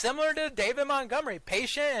Montgomery. It's similar to David Montgomery.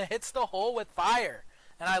 Patient and hits the hole with fire.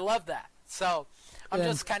 And I love that. So I'm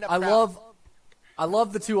just kind of proud. I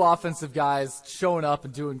love the two offensive guys showing up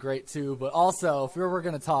and doing great too. But also, if we were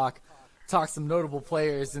going to talk some notable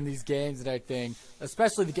players in these games and everything,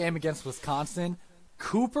 especially the game against Wisconsin,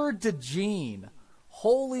 Cooper DeJean.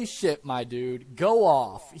 Holy shit, my dude. Go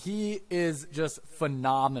off. He is just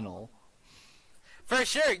phenomenal. For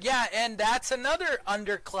sure, yeah, and that's another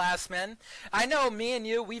underclassman. I know me and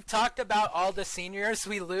you, we've talked about all the seniors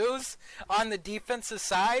we lose on the defensive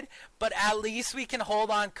side, but at least we can hold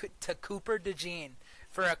on to Cooper DeJean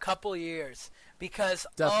for a couple years because,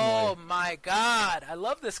 Definitely. Oh my God, I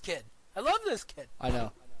love this kid. I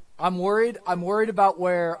know. I'm worried about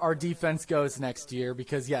where our defense goes next year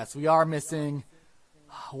because, yes, we are missing,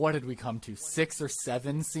 what did we come to, 6 or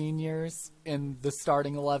 7 seniors in the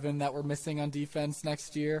starting 11 that we're missing on defense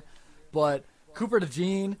next year. But Cooper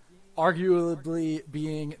DeJean, arguably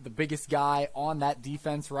being the biggest guy on that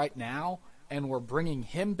defense right now, and we're bringing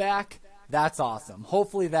him back, that's awesome.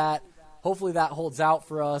 Hopefully that holds out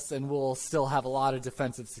for us, and we'll still have a lot of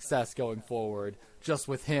defensive success going forward just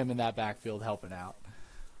with him in that backfield helping out.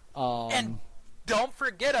 And don't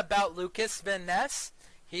forget about Lucas Van Ness.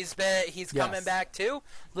 He's coming back too.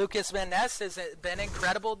 Lucas Van Ness has been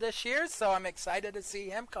incredible this year, so I'm excited to see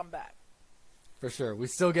him come back. For sure. We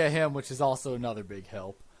still get him, which is also another big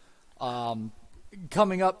help.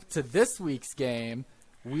 Coming up to this week's game,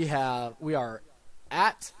 we are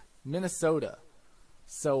at Minnesota.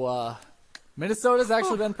 So Minnesota's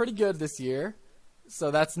actually been pretty good this year. So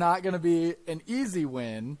that's not going to be an easy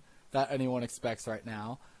win that anyone expects right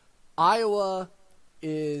now. Iowa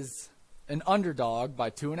is an underdog by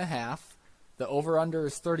 2.5. The over-under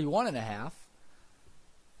is 31.5.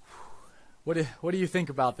 What do you think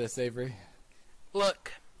about this, Avery?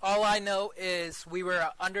 Look, all I know is we were an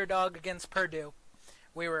underdog against Purdue.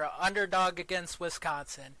 We were an underdog against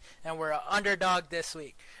Wisconsin. And we're an underdog this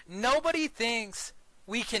week. Nobody thinks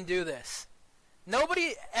we can do this.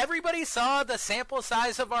 Everybody saw the sample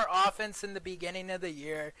size of our offense in the beginning of the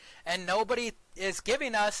year, and nobody is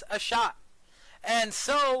giving us a shot. And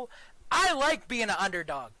so, I like being an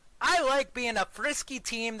underdog. I like being a frisky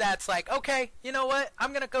team that's like, okay, you know what? I'm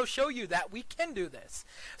going to go show you that we can do this.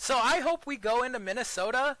 So I hope we go into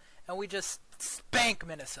Minnesota and we just spank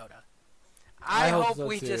Minnesota. I hope so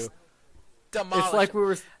we too. just demolish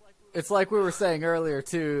It's like we were saying earlier,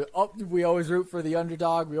 too. We always root for the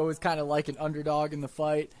underdog. We always kind of like an underdog in the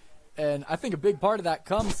fight. And I think a big part of that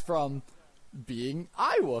comes from being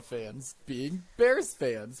Iowa fans, being Bears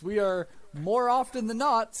fans. We are more often than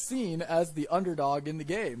not seen as the underdog in the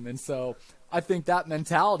game. And so I think that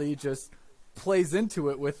mentality just plays into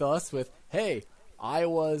it with us with, hey,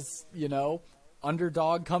 Iowa's,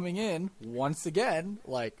 underdog coming in once again.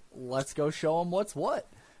 Like, let's go show them what's what.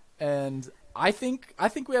 And I think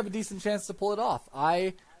we have a decent chance to pull it off.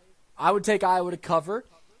 I would take Iowa to cover.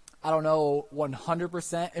 I don't know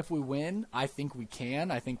 100% if we win. I think we can.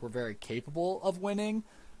 I think we're very capable of winning.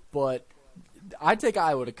 But I'd take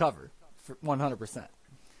Iowa to cover for 100%.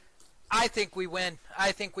 I think we win.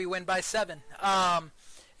 I think we win by 7.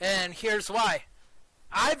 And here's why.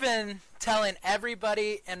 I've been telling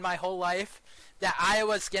everybody in my whole life that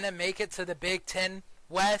Iowa's going to make it to the Big Ten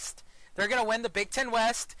West. They're going to win the Big Ten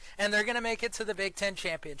West, and they're going to make it to the Big Ten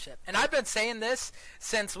Championship. And I've been saying this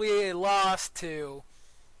since we lost to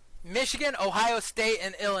Michigan, Ohio State,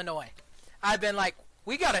 and Illinois. I've been like,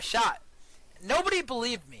 we got a shot. Nobody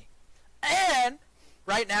believed me. And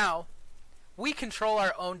right now, we control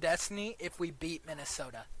our own destiny if we beat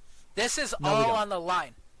Minnesota. This is all on the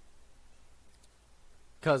line.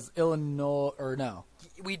 Because Illinois, or no.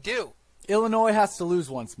 We do. Illinois has to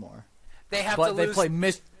lose once more. They have to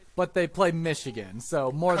lose. But they play Michigan,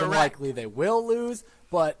 so more than likely they will lose.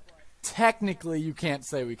 But technically, you can't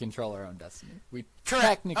say we control our own destiny. We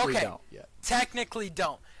technically don't yet. Technically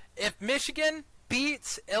don't. If Michigan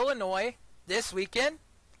beats Illinois this weekend,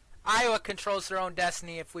 Iowa controls their own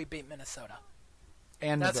destiny if we beat Minnesota.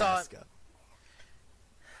 And that's Nebraska.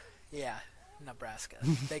 Yeah, Nebraska.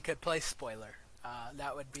 They could play spoiler.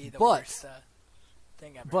 That would be the worst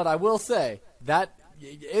thing ever. But I will say that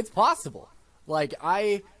it's possible. Like,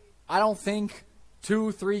 I don't think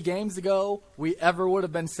 2-3 games ago we ever would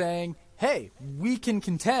have been saying, hey, we can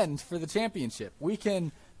contend for the championship. We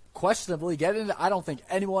can questionably get into. I don't think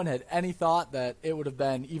anyone had any thought that it would have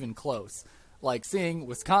been even close. Like, seeing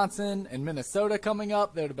Wisconsin and Minnesota coming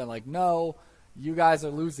up, they would have been like, no, you guys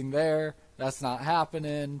are losing there. That's not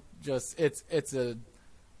happening. Just it's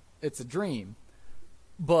a dream.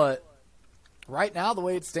 But right now, the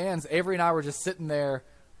way it stands, Avery and I were just sitting there,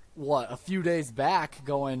 a few days back,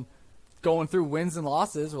 going through wins and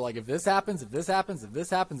losses. We're like, if this happens, if this happens, if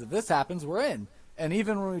this happens, if this happens, we're in. And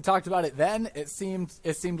even when we talked about it then, it seemed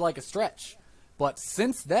like a stretch. But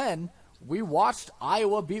since then, we watched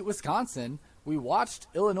Iowa beat Wisconsin. We watched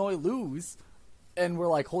Illinois lose, and we're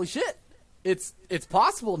like, holy shit, it's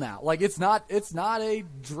possible now. Like, it's not a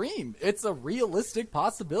dream. It's a realistic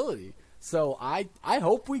possibility. So I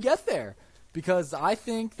hope we get there, because I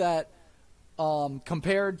think that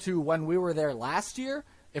compared to when we were there last year,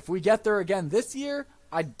 if we get there again this year,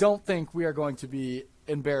 I don't think we are going to be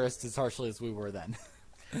embarrassed as harshly as we were then.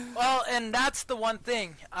 Well, and that's the one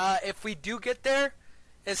thing. If we do get there,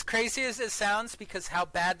 as crazy as it sounds, because how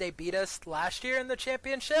bad they beat us last year in the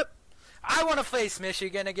championship, I want to face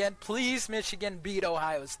Michigan again. Please, Michigan, beat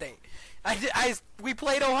Ohio State. We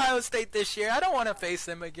played Ohio State this year. I don't want to face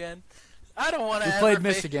them again. I don't want to. We played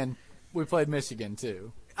Michigan. We played Michigan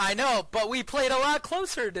too. I know, but we played a lot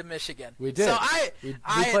closer to Michigan. We did. So we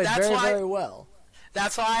played very well.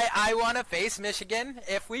 That's why I want to face Michigan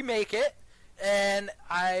if we make it. And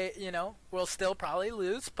we'll still probably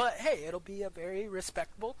lose, but hey, it'll be a very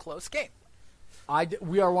respectable, close game.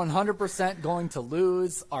 We are 100% going to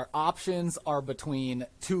lose. Our options are between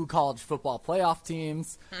 2 college football playoff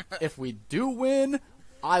teams. If we do win,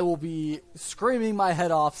 I will be screaming my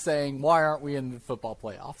head off saying, why aren't we in the football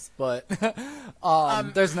playoffs? But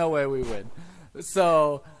there's no way we win.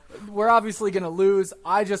 So we're obviously going to lose.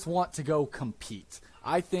 I just want to go compete.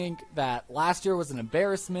 I think that last year was an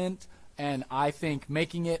embarrassment, and I think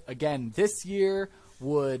making it again this year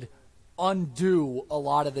would undo a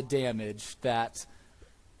lot of the damage that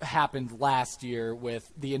happened last year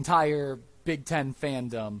with the entire Big Ten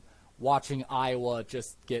fandom watching Iowa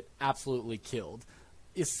just get absolutely killed,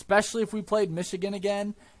 especially if we played Michigan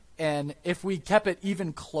again. And if we kept it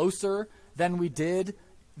even closer than we did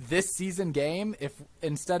this season game, if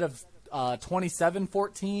instead of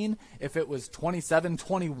 27-14, if it was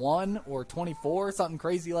 27-21 or 24, something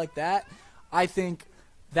crazy like that, I think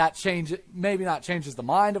that maybe not changes the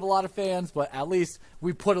mind of a lot of fans, but at least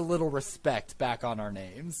we put a little respect back on our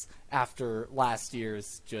names after last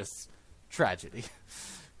year's just tragedy.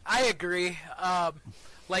 I agree.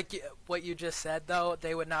 Like what you just said, though,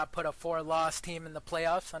 they would not put a 4-loss team in the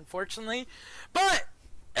playoffs, unfortunately. But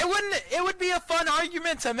it would be a fun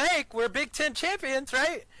argument to make. We're Big Ten champions,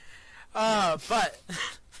 right? But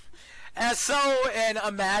and so in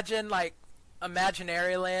imaginary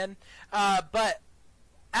land, but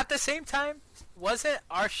at the same time, wasn't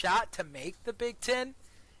our shot to make the Big Ten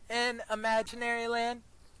in imaginary land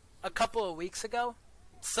a couple of weeks ago?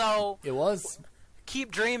 So it was.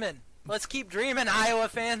 Keep dreaming. Let's keep dreaming, Iowa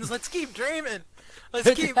fans. Let's keep dreaming. It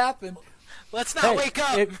could happen. Let's not wake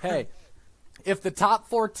up. If the top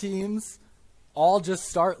 4 teams all just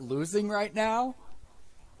start losing right now,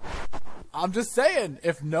 I'm just saying,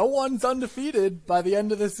 if no one's undefeated by the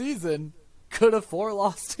end of the season, could a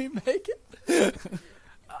 4-loss team make it?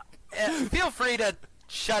 Feel free to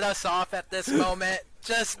shut us off at this moment.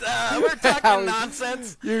 Just we're talking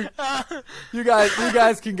nonsense. You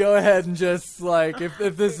guys can go ahead and just like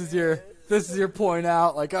if this is your point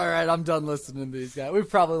out, like, all right, I'm done listening to these guys. We've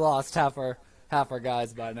probably lost half our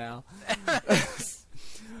guys by now.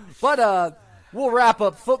 But we'll wrap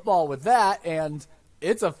up football with that, and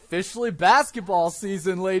it's officially basketball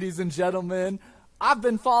season, ladies and gentlemen. I've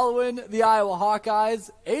been following the Iowa Hawkeyes.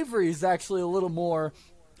 Avery's actually a little more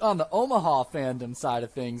on the Omaha fandom side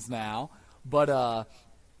of things now. But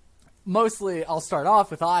mostly, I'll start off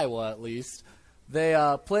with Iowa, at least. They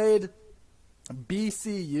played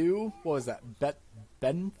BCU. What was that?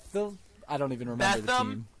 Bentham? I don't even remember the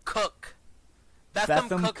team.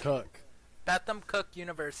 Betham Cook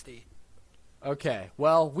University. Okay,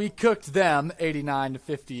 well, we cooked them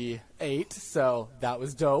 89-58, so that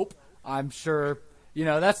was dope. I'm sure,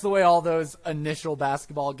 that's the way all those initial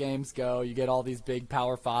basketball games go. You get all these big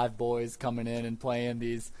Power 5 boys coming in and playing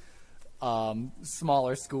these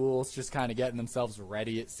smaller schools, just kind of getting themselves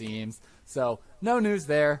ready, it seems. So, no news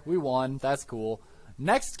there. We won. That's cool.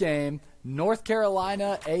 Next game, North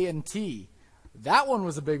Carolina A&T. That one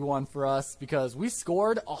was a big one for us because we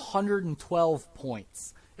scored 112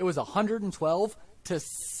 points. It was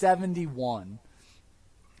 112-71.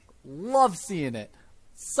 Love seeing it.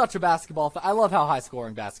 Such a basketball. I love how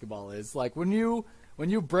high-scoring basketball is. Like, when you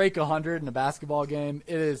break 100 in a basketball game,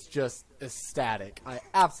 it is just ecstatic. I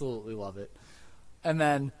absolutely love it. And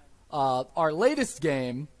then our latest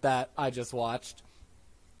game that I just watched,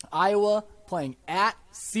 Iowa playing at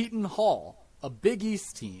Seton Hall, a Big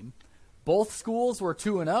East team. Both schools were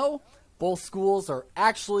 2-0. Both schools are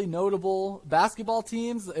actually notable basketball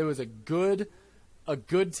teams. It was a good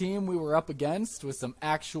team we were up against with some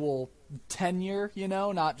actual tenure,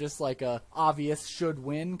 not just like a obvious should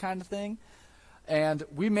win kind of thing. And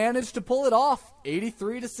we managed to pull it off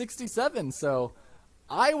 83-67. So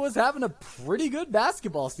Iowa's having a pretty good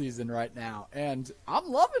basketball season right now, and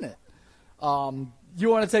I'm loving it. You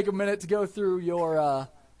want to take a minute to go through your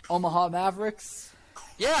Omaha Mavericks?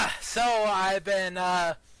 Yeah, so I've been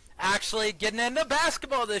actually getting into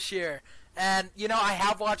basketball this year. And, I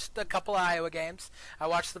have watched a couple of Iowa games. I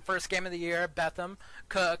watched the first game of the year, Betham,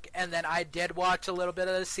 Cook, and then I did watch a little bit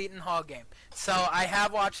of the Seton Hall game. So I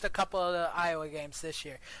have watched a couple of the Iowa games this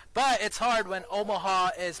year. But it's hard when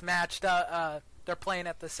Omaha is matched up. They're playing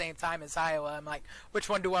at the same time as Iowa. I'm like, which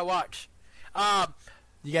one do I watch?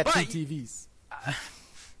 You got 2 TVs.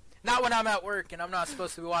 Not when I'm at work, and I'm not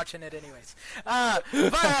supposed to be watching it anyways.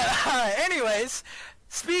 Anyways,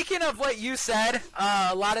 speaking of what you said,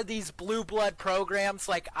 a lot of these blue blood programs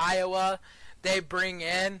like Iowa, they bring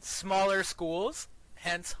in smaller schools,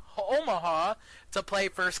 hence Omaha, to play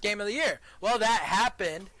first game of the year. Well, that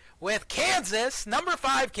happened with Kansas, number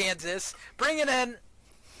 5 Kansas, bringing in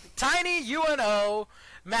tiny UNO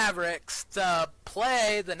Mavericks to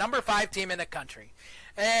play the number 5 team in the country.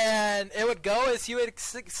 And it would go as you would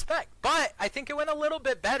expect. But I think it went a little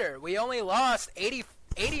bit better. We only lost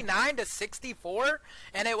 89-64,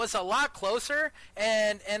 and it was a lot closer.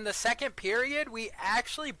 And in the second period, we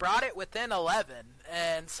actually brought it within 11.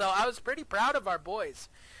 And so I was pretty proud of our boys.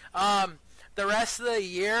 The rest of the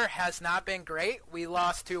year has not been great. We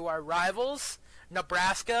lost to our rivals,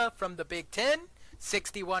 Nebraska from the Big Ten,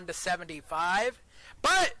 61-75.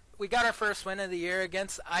 But we got our first win of the year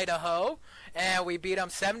against Idaho, and we beat them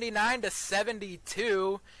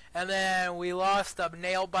 79-72. And then we lost a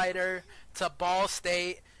nail-biter to Ball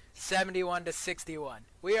State, 71-61.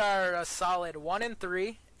 We are a solid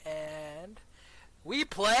 1-3, and we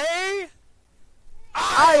play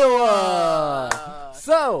Iowa!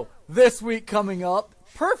 So, this week coming up,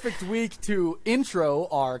 perfect week to intro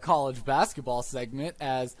our college basketball segment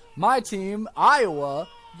as my team, Iowa,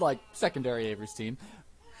 like secondary Avery's team,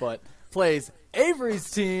 but plays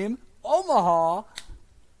Avery's team, Omaha,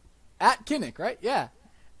 at Kinnick, right? Yeah.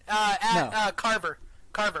 Carver.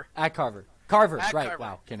 At Carver. Carver, at right. Carver.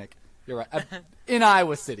 Wow, Kinnick. You're right. In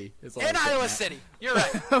Iowa City. In Iowa City. You're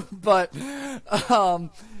right. But,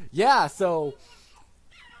 yeah, so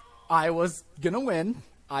Iowa's going to win.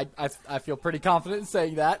 I feel pretty confident in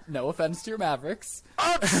saying that. No offense to your Mavericks.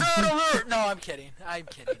 Upset alert! No, I'm kidding.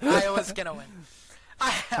 Iowa's going to win.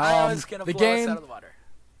 Iowa's going to blow us out of the water.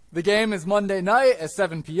 The game is Monday night at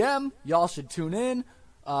 7 p.m. Y'all should tune in.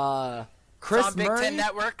 Chris it's on Big Murray. Ten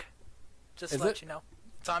Network. Just Is to let it? you know.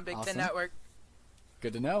 It's on Big Awesome. Ten Network.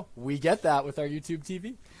 Good to know. We get that with our YouTube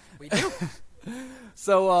TV. We do.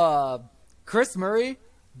 So, Chris Murray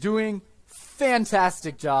doing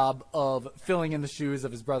fantastic job of filling in the shoes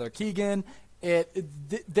of his brother Keegan.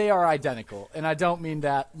 They are identical, and I don't mean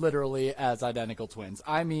that literally as identical twins.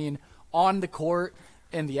 I mean on the court,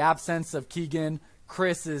 in the absence of Keegan,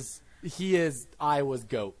 Chris is Iowa's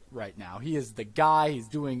GOAT right now. He is the guy. He's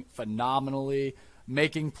doing phenomenally,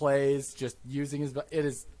 making plays, just using his. It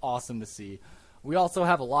is awesome to see. We also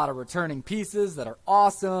have a lot of returning pieces that are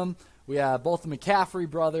awesome. We have both the McCaffrey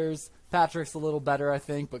brothers. Patrick's a little better, I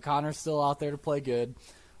think, but Connor's still out there to play good.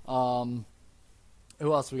 Who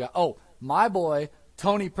else we got? Oh, my boy,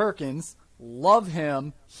 Tony Perkins. Love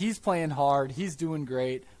him. He's playing hard. He's doing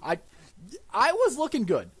great. I was looking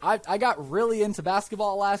good. I got really into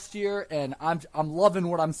basketball last year, and I'm loving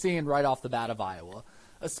what I'm seeing right off the bat of Iowa,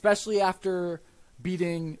 especially after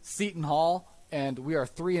beating Seton Hall, and we are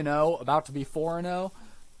 3-0, about to be 4-0.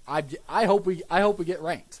 I hope we get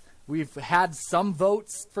ranked. We've had some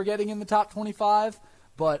votes for getting in the top 25,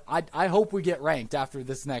 but I hope we get ranked after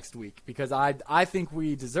this next week because I think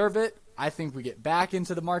we deserve it. I think we get back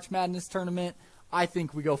into the March Madness tournament. I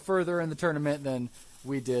think we go further in the tournament than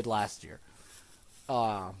we did last year.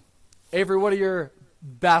 Avery, what are your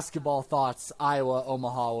basketball thoughts? Iowa,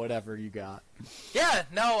 Omaha, whatever you got. Yeah,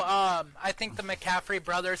 no, I think the McCaffrey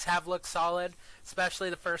brothers have looked solid, especially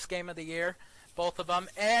the first game of the year, both of them.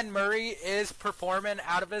 And Murray is performing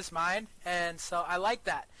out of his mind, and so I like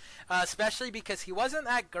that, especially because he wasn't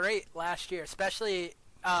that great last year, especially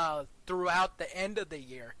throughout the end of the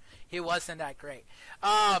year. He wasn't that great.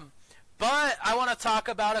 But I want to talk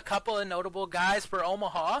about a couple of notable guys for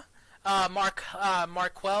Omaha.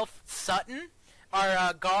 Marquel Sutton,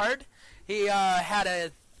 our guard, he had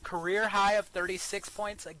a career high of 36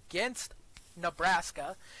 points against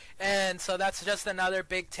Nebraska, and so that's just another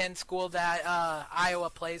Big Ten school that Iowa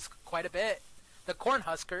plays quite a bit, the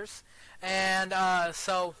Cornhuskers, and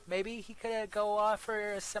so maybe he could go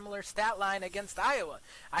for a similar stat line against Iowa.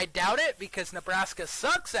 I doubt it because Nebraska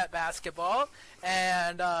sucks at basketball,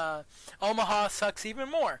 and Omaha sucks even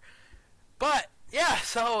more. But yeah,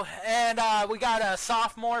 so, and we got a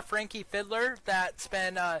sophomore, Frankie Fiddler, that's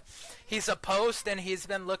been, he's a post, and he's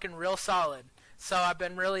been looking real solid. So I've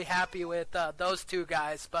been really happy with those two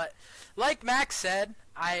guys. But like Max said,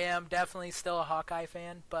 I am definitely still a Hawkeye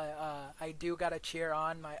fan, but I do got to cheer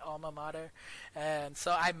on my alma mater. And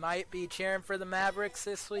so I might be cheering for the Mavericks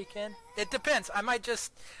this weekend. It depends. I might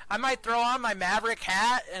throw on my Maverick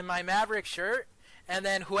hat and my Maverick shirt, and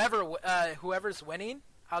then whoever's winning,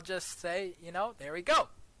 I'll just say, there we go.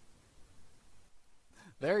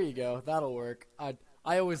 There you go. That'll work.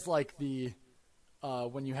 I always like the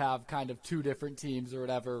when you have kind of two different teams or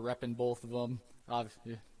whatever, repping both of them.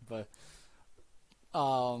 But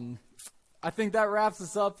I think that wraps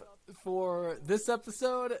us up for this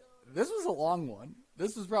episode. This was a long one.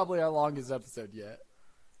 This was probably our longest episode yet.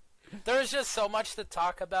 There's just so much to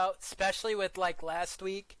talk about, especially with like last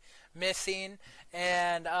week missing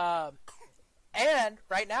and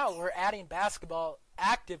right now we're adding basketball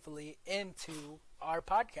actively into our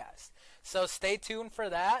podcast. So stay tuned for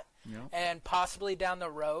that. Yep. And possibly down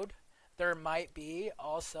the road, there might be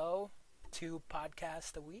also 2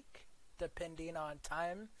 podcasts a week, depending on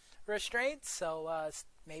time restraints. So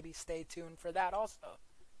maybe stay tuned for that also.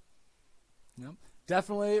 Yep.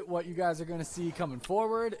 Definitely what you guys are going to see coming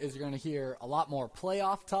forward is you're going to hear a lot more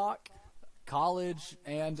playoff talk, college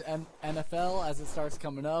and NFL as it starts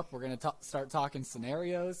coming up. We're going to start talking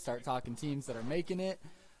scenarios, start talking teams that are making it.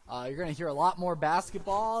 You're going to hear a lot more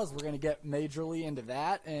basketball as we're going to get majorly into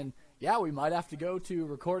that. And, yeah, we might have to go to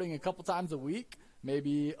recording a couple times a week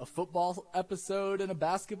maybe a football episode and a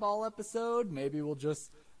basketball episode. Maybe we'll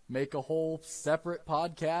just make a whole separate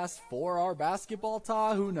podcast for our basketball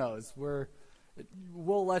talk. Who knows?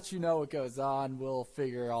 We'll let you know what goes on. We'll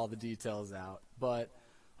figure all the details out. But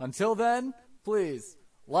until then, please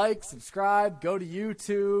like, subscribe, go to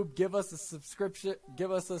YouTube, give us a subscription,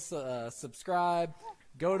 subscribe,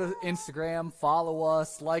 go to Instagram, follow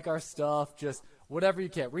us, like our stuff, just whatever you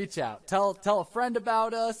can. Reach out. Tell a friend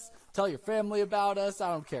about us, tell your family about us.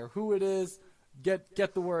 I don't care who it is.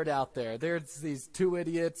 Get the word out there. There's these two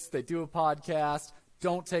idiots. They do a podcast.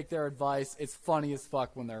 Don't take their advice. It's funny as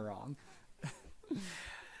fuck when they're wrong.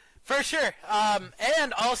 For sure.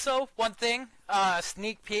 And also, one thing,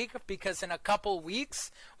 sneak peek, because in a couple weeks,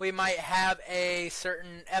 we might have a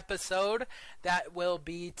certain episode that will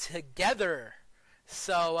be together.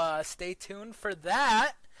 So stay tuned for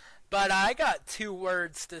that. But I got 2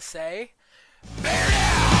 words to say.